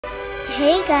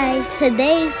Hey guys,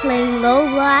 today playing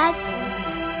Roblox,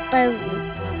 but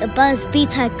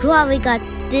Tycoon. We got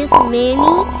this mini,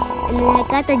 and then I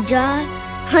got the jar,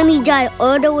 honey jar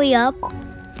all the way up.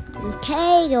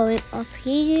 Okay, going up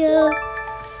here.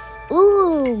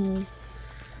 Ooh.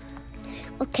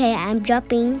 Okay, I'm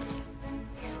dropping.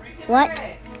 What?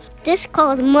 This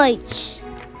calls merch.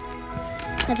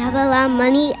 Cause I have a lot of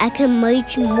money, I can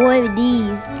merch more of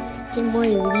these. Get more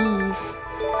of these.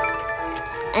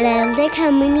 And I look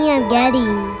how many I'm getting.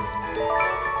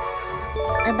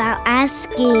 About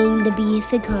asking the bees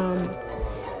to come.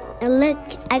 And look,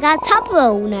 I got top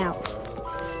row now.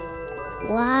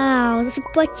 Wow, there's a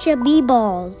bunch of bee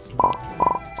balls.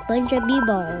 Bunch of bee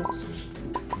balls.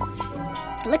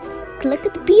 Look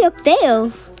at the bee up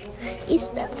there. He's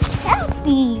so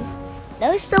happy.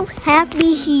 They're so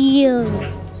happy here.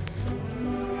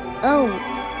 Oh,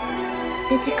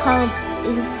 this is called.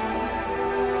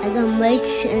 I got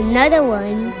merch another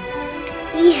one.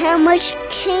 See how much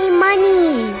came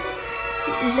money.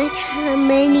 Look how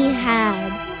many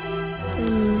have.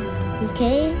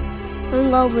 Okay,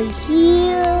 I'm over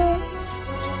here.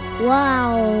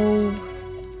 Wow.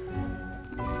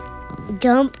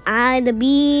 Jump on the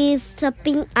bees,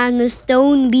 stepping on the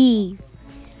stone bees.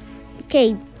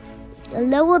 Okay, the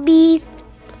lower bees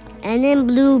and then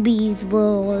blue bees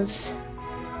rolls.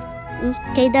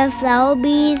 Okay, the flower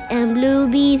bees and blue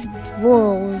bees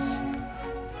rolls.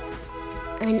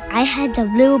 And I had the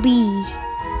blue bee.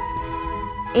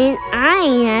 And I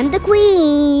am the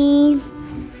queen.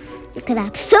 Because I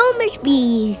have so much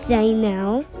bees right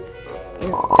now. And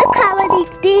look how many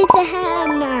things I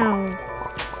have now.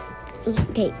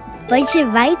 Okay, bunch it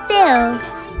right there.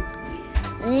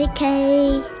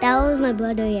 Okay, that was my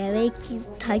brother. Yeah, he's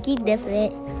talking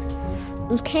different.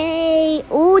 Okay.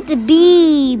 Oh, the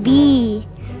bee.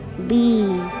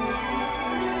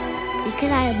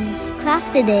 Because I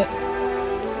crafted it.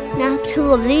 Now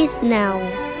 2 of these now.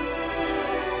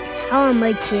 How I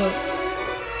merge it?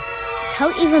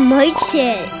 How even merge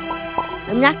it?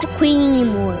 I'm not the queen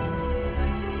anymore.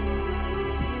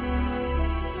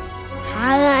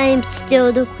 How I'm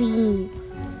still the queen?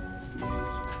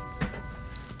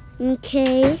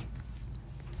 Okay.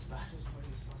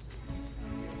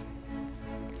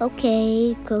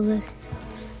 Okay, cool.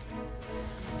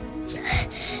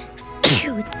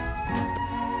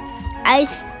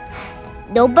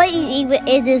 Nobody even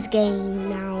in this game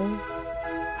now.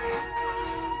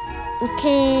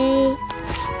 Okay,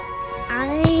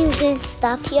 I'm gonna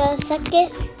stop here a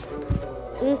second.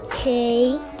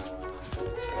 Okay.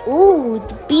 Ooh,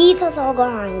 the bees are all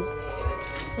gone.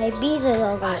 My bees are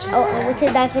all gone. Oh, I want to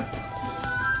die for.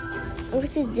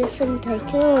 What's this from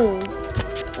Tycoon?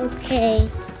 Okay.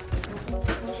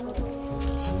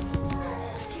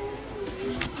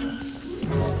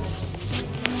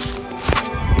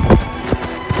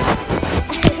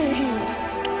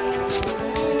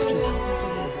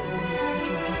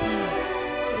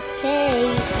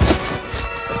 Okay.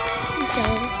 So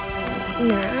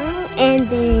now and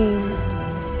then.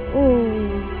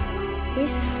 Ooh,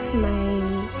 this is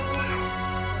mine.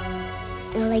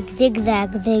 I like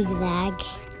zigzag.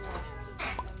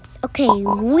 Okay,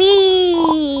 wee.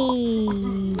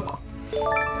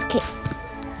 Okay.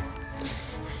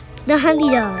 The honey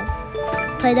jar.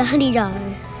 Play the honey jar.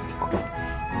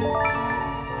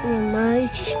 And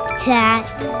merge, tap.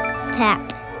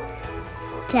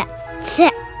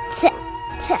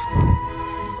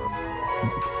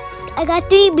 I got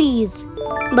 3 bees.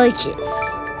 Merge it.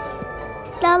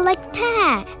 Not like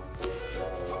that.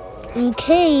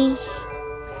 Okay.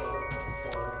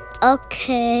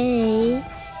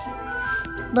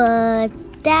 But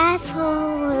that's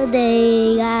all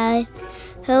they got.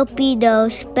 Hope you know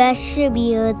special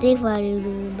beauty for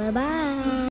you. Bye bye.